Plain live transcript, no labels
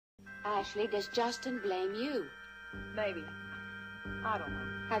Ashley, does Justin blame you? Maybe. I don't know.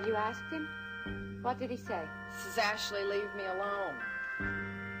 Have you asked him? What did he say? Says, Ashley, leave me alone.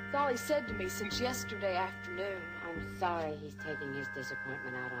 That's all he said to me since yesterday afternoon. I'm sorry he's taking his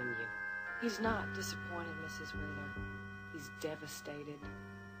disappointment out on you. He's not disappointed, Mrs. Wheeler. He's devastated.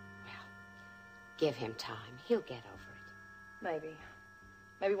 Well, give him time. He'll get over it. Maybe.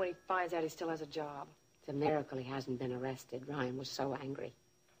 Maybe when he finds out he still has a job. It's a miracle he hasn't been arrested. Ryan was so angry.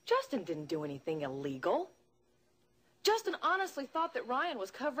 Justin didn't do anything illegal. Justin honestly thought that Ryan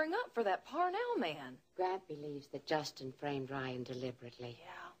was covering up for that Parnell man. Grant believes that Justin framed Ryan deliberately.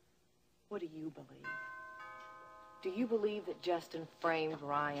 Yeah. What do you believe? Do you believe that Justin framed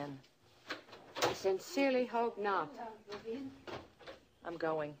Ryan? I sincerely hope not. Hello, Vivian. I'm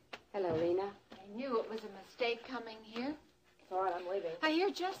going. Hello, Lena. I knew it was a mistake coming here. It's all right, I'm leaving. I hear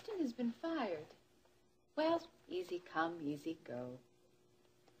Justin has been fired. Well, easy come, easy go.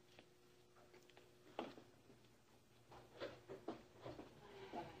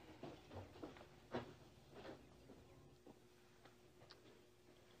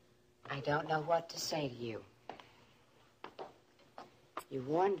 I don't know what to say to you. You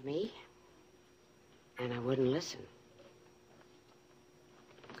warned me, and I wouldn't listen.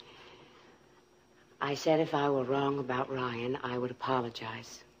 I said if I were wrong about Ryan, I would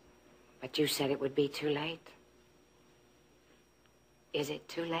apologize. But you said it would be too late. Is it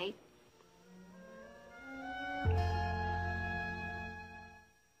too late?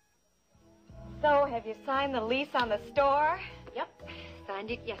 So, have you signed the lease on the store? Yep,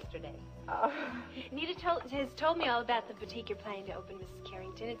 signed it yesterday. Oh. Nita has told me all about the boutique you're planning to open, Mrs.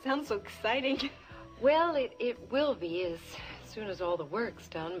 Carrington. It sounds so exciting. Well, it will be as soon as all the work's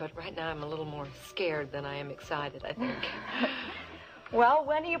done, but right now I'm a little more scared than I am excited, I think. Well,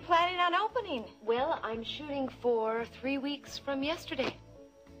 when are you planning on opening? Well, I'm shooting for 3 weeks from yesterday.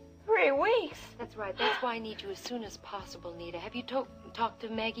 3 weeks? That's right. That's why I need you as soon as possible, Nita. Have you talked to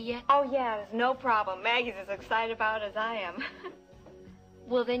Maggie yet? Oh, yeah, there's no problem. Maggie's as excited about it as I am.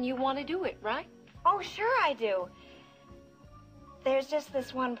 Well, then you want to do it, right? Oh, sure I do. There's just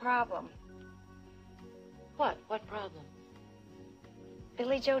this one problem. What? What problem?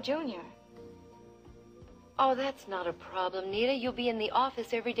 Billy Joe Jr. Oh, that's not a problem, Nita. You'll be in the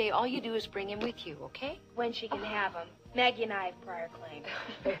office every day. All you do is bring him with you, okay? When she can have him. Maggie and I have prior claim.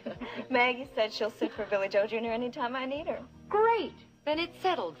 Maggie said she'll sit for Billy Joe Jr. anytime I need her. Great. Then it's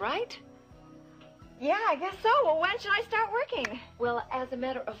settled, right? Yeah, I guess so. Well, when should I start working? Well, as a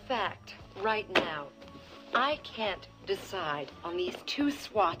matter of fact, right now, I can't decide on these 2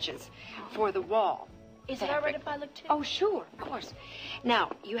 swatches for the wall. Is it all right if I look too? Oh, sure, of course.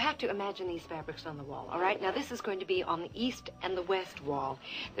 Now, you have to imagine these fabrics on the wall, all right? Now, this is going to be on the east and the west wall.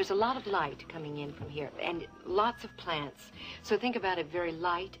 There's a lot of light coming in from here and lots of plants. So think about it very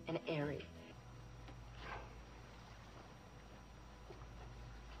light and airy.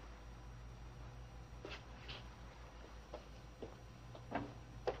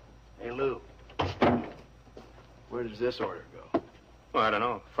 Hey, Lou. Where does this order go? Well, I don't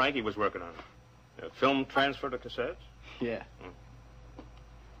know. Frankie was working on it. Film transfer to cassettes? Yeah.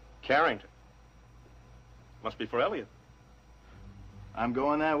 Carrington. Must be for Elliot. I'm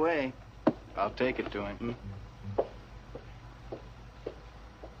going that way. I'll take it to him.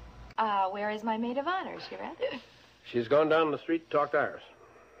 Where is my maid of honor? Is she ready? She's gone down the street to talk to Iris.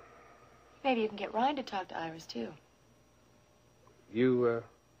 Maybe you can get Ryan to talk to Iris, too. You,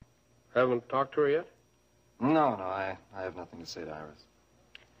 haven't talked to her yet? No, I have nothing to say to Iris.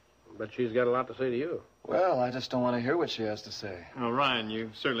 But she's got a lot to say to you. Well, I just don't want to hear what she has to say. Well, Ryan,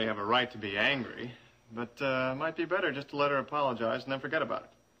 you certainly have a right to be angry, but it might be better just to let her apologize and then forget about it.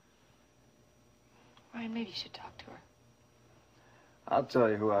 Ryan, maybe you should talk to her. I'll tell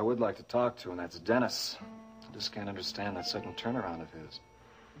you who I would like to talk to, and that's Dennis. I just can't understand that sudden turnaround of his.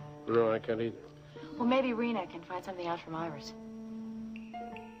 No, I can't either. Well, maybe Rena can find something out from Iris.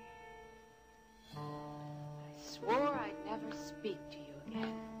 I swore I'd never speak to you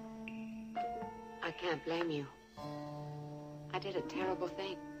again. I can't blame you. I did a terrible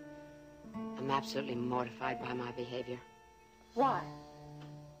thing. I'm absolutely mortified by my behavior. Why?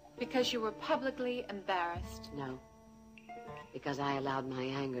 Because you were publicly embarrassed? No. Because I allowed my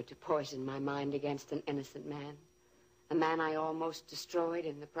anger to poison my mind against an innocent man. A man I almost destroyed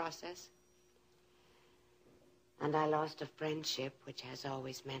in the process. And I lost a friendship which has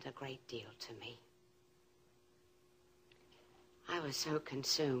always meant a great deal to me. I was so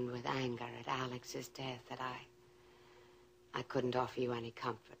consumed with anger at Alex's death that I couldn't offer you any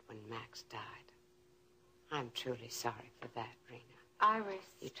comfort when Max died. I'm truly sorry for that, Rena. Iris.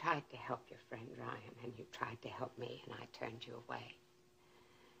 You tried to help your friend Ryan, and you tried to help me, and I turned you away.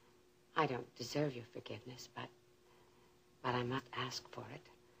 I don't deserve your forgiveness, but I must ask for it.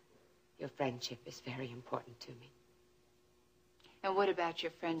 Your friendship is very important to me. And what about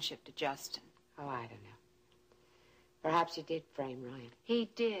your friendship to Justin? Oh, I don't know. Perhaps he did frame Ryan. He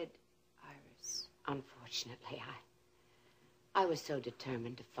did, Iris. Unfortunately, I was so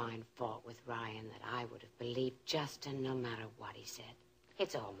determined to find fault with Ryan that I would have believed Justin no matter what he said.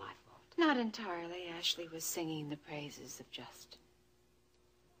 It's all my fault. Not entirely. Ashley was singing the praises of Justin.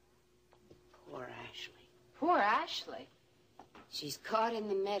 Poor Ashley. Poor Ashley. She's caught in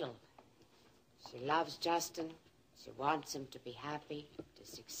the middle. She loves Justin. She wants him to be happy, to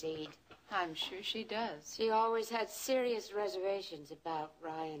succeed. I'm sure she does. She always had serious reservations about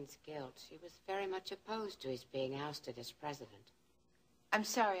Ryan's guilt. She was very much opposed to his being ousted as president. I'm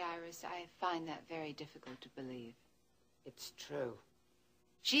sorry, Iris. I find that very difficult to believe. It's true.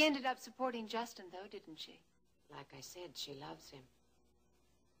 She ended up supporting Justin, though, didn't she? Like I said, she loves him.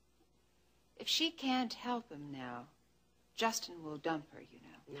 If she can't help him now, Justin will dump her, you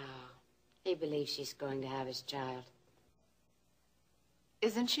know. No. He believes she's going to have his child.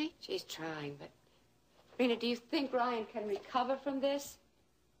 Isn't she? She's trying, but... Rena, do you think Ryan can recover from this?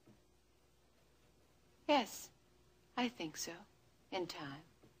 Yes, I think so. In time.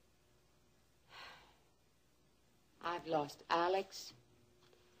 I've lost Alex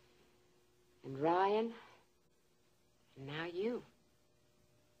and Ryan, and now you.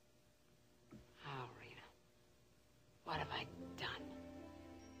 Oh, Rena, what have I done?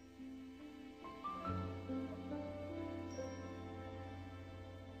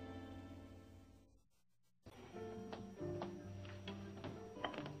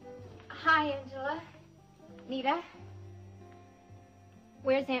 Hi, Angela. Nita.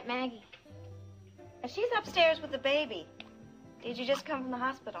 Where's Aunt Maggie? She's upstairs with the baby. Did you just come from the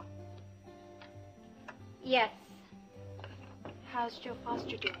hospital? Yes. How's Joe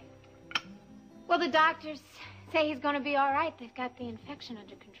Foster doing? Well, the doctors say he's going to be all right. They've got the infection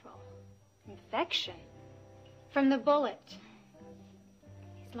under control. Infection? From the bullet.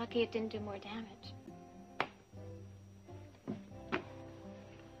 He's lucky it didn't do more damage.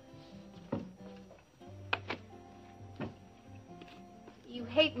 You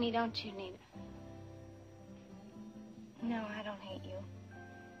hate me, don't you, Nina? No, I don't hate you.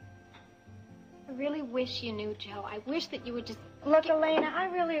 I really wish you knew, Joe. I wish that you would just... Look, Elena, I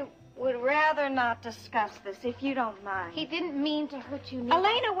really would rather not discuss this, if you don't mind. He didn't mean to hurt you, Nina.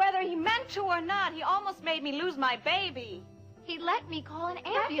 Elena, whether he meant to or not, he almost made me lose my baby. He let me call an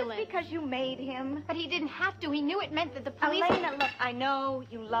ambulance. That's because you made him. But he didn't have to. He knew it meant that the police... Elena, look, I know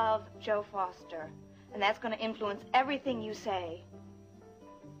you love Joe Foster, and that's going to influence everything you say.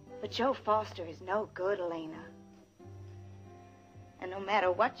 But Joe Foster is no good, Elena. And no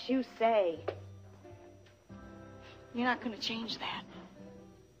matter what you say, you're not going to change that.